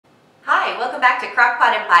Hi, welcome back to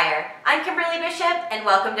Crock-Pot Empire. I'm Kimberly Bishop and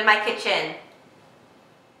welcome to my kitchen.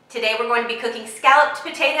 Today we're going to be cooking scalloped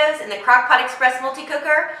potatoes in the Crock-Pot Express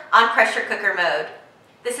multi-cooker on pressure cooker mode.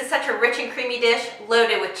 This is such a rich and creamy dish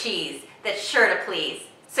loaded with cheese that's sure to please.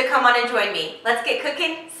 So come on and join me. Let's get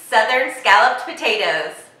cooking Southern scalloped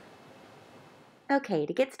potatoes. Okay,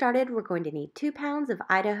 to get started, we're going to need 2 pounds of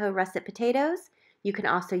Idaho russet potatoes. You can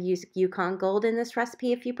also use Yukon Gold in this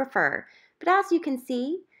recipe if you prefer. But as you can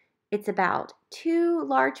see, it's about 2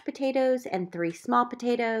 large potatoes and 3 small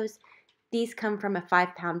potatoes. These come from a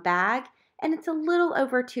 5-pound bag, and it's a little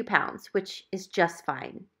over 2 pounds, which is just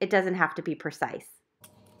fine. It doesn't have to be precise.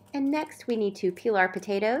 And next, we need to peel our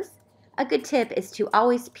potatoes. A good tip is to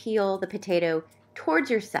always peel the potato towards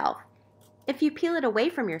yourself. If you peel it away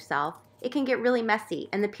from yourself, it can get really messy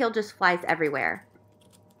and the peel just flies everywhere.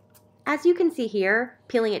 As you can see here,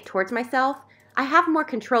 peeling it towards myself, I have more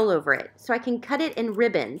control over it, so I can cut it in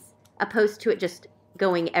ribbons opposed to it just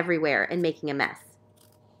going everywhere and making a mess.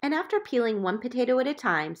 And after peeling one potato at a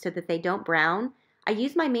time so that they don't brown, I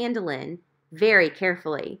use my mandolin very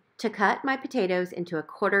carefully to cut my potatoes into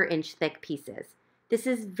 1/4 inch thick pieces. This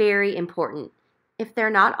is very important. If they're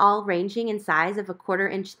not all ranging in size of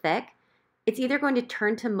 1/4 inch thick, it's either going to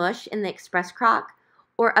turn to mush in the express crock,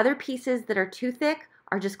 or other pieces that are too thick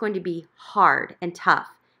are just going to be hard and tough.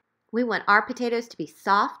 We want our potatoes to be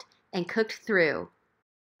soft and cooked through.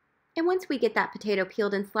 And once we get that potato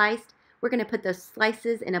peeled and sliced, we're going to put those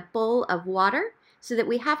slices in a bowl of water so that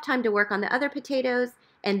we have time to work on the other potatoes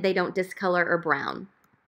and they don't discolor or brown.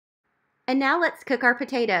 And now let's cook our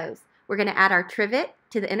potatoes. We're going to add our trivet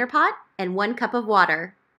to the inner pot and 1 cup of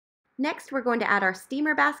water. Next, we're going to add our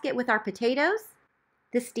steamer basket with our potatoes.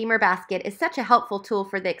 This steamer basket is such a helpful tool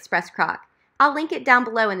for the express crock. I'll link it down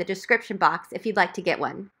below in the description box if you'd like to get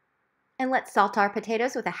one. And let's salt our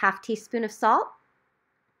potatoes with a 1/2 teaspoon of salt.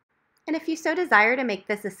 And if you so desire to make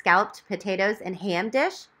this a scalloped potatoes and ham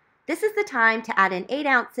dish, this is the time to add in 8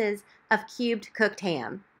 ounces of cubed cooked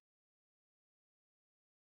ham.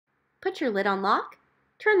 Put your lid on lock,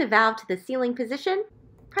 turn the valve to the sealing position,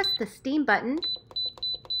 press the steam button,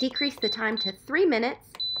 decrease the time to 3 minutes,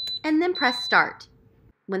 and then press start.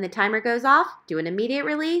 When the timer goes off, do an immediate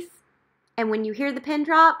release, and when you hear the pin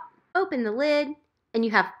drop, open the lid, and you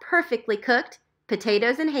have perfectly cooked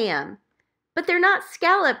potatoes and ham. But they're not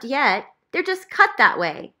scalloped yet, they're just cut that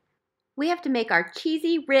way. We have to make our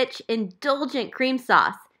cheesy, rich, indulgent cream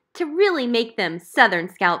sauce to really make them Southern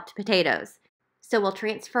scalloped potatoes. So we'll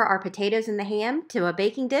transfer our potatoes and the ham to a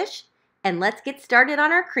baking dish, and let's get started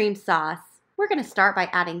on our cream sauce. We're going to start by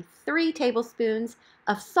adding 3 tablespoons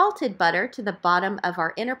of salted butter to the bottom of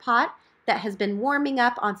our inner pot that has been warming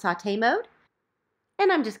up on sauté mode.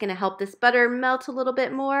 And I'm just going to help this butter melt a little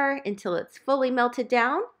bit more until it's fully melted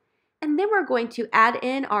down. And then we're going to add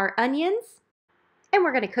in our onions, and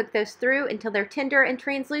we're going to cook those through until they're tender and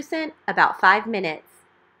translucent, about 5 minutes.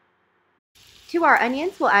 To our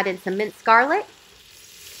onions, we'll add in some minced garlic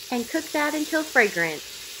and cook that until fragrant.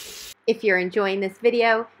 If you're enjoying this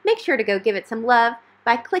video, make sure to go give it some love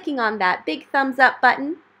by clicking on that big thumbs up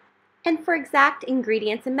button. And for exact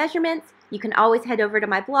ingredients and measurements, you can always head over to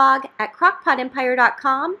my blog at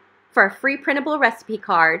crockpotempire.com for a free printable recipe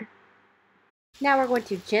card. Now we're going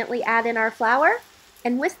to gently add in our flour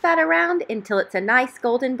and whisk that around until it's a nice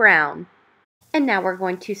golden brown. And now we're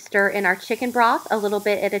going to stir in our chicken broth a little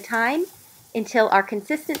bit at a time until our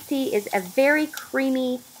consistency is a very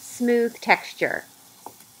creamy, smooth texture.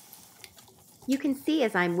 You can see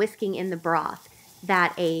as I'm whisking in the broth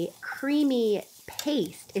that a creamy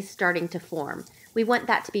paste is starting to form. We want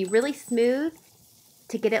that to be really smooth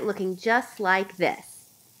to get it looking just like this.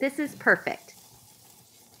 This is perfect.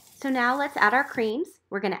 So now let's add our creams.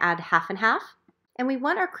 We're going to add 1/2 and 1/2. And we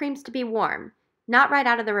want our creams to be warm, not right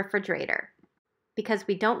out of the refrigerator, because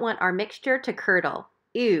we don't want our mixture to curdle.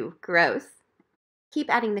 Ew, gross.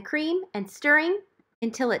 Keep adding the cream and stirring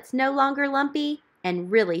until it's no longer lumpy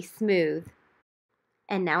and really smooth.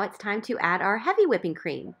 And now it's time to add our heavy whipping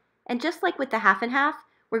cream. And just like with the 1/2 and 1/2,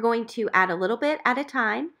 we're going to add a little bit at a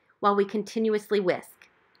time while we continuously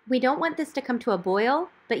whisk. We don't want this to come to a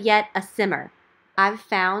boil, but yet a simmer. I've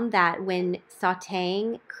found that when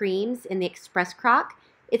sautéing creams in the express crock,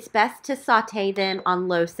 it's best to sauté them on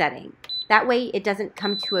low setting. That way it doesn't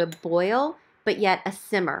come to a boil, but yet a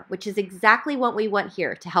simmer, which is exactly what we want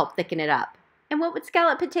here to help thicken it up. And what would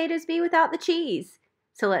scalloped potatoes be without the cheese?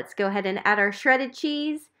 So let's go ahead and add our shredded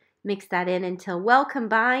cheese, mix that in until well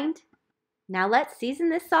combined. Now let's season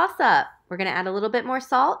this sauce up. We're going to add a little bit more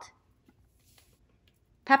salt,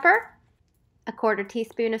 pepper, 1/4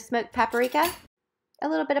 teaspoon of smoked paprika, a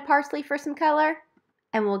little bit of parsley for some color,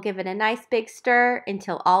 and we'll give it a nice big stir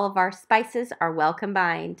until all of our spices are well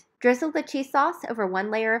combined. Drizzle the cheese sauce over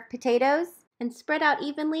one layer of potatoes and spread out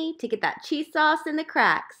evenly to get that cheese sauce in the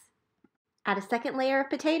cracks. Add a second layer of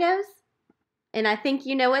potatoes, and I think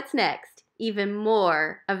you know what's next. Even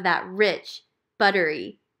more of that rich,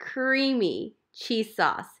 buttery, creamy cheese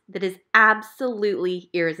sauce that is absolutely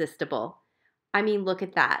irresistible. I mean, look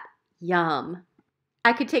at that. Yum.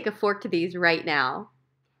 I could take a fork to these right now.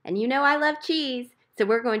 And you know I love cheese, so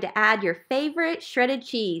we're going to add your favorite shredded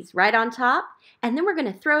cheese right on top, and then we're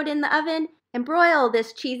going to throw it in the oven and broil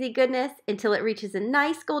this cheesy goodness until it reaches a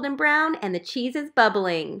nice golden brown and the cheese is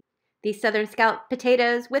bubbling. These southern scalloped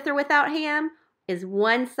potatoes, with or without ham, is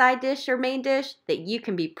one side dish or main dish that you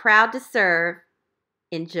can be proud to serve.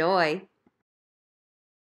 Enjoy.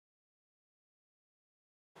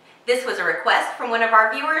 This was a request from one of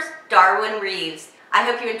our viewers, Darwin Reeves. I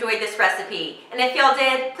hope you enjoyed this recipe, and if y'all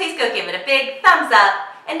did, please go give it a big thumbs up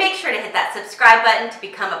and make sure to hit that subscribe button to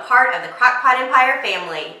become a part of the Crock-Pot Empire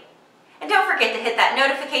family. And don't forget to hit that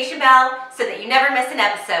notification bell so that you never miss an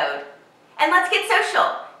episode. And let's get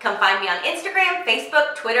social. Come find me on Instagram,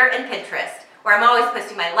 Facebook, Twitter, and Pinterest, where I'm always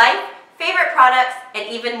posting my life, favorite products, and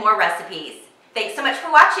even more recipes. Thanks so much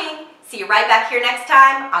for watching. See you right back here next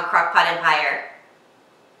time on Crock-Pot Empire.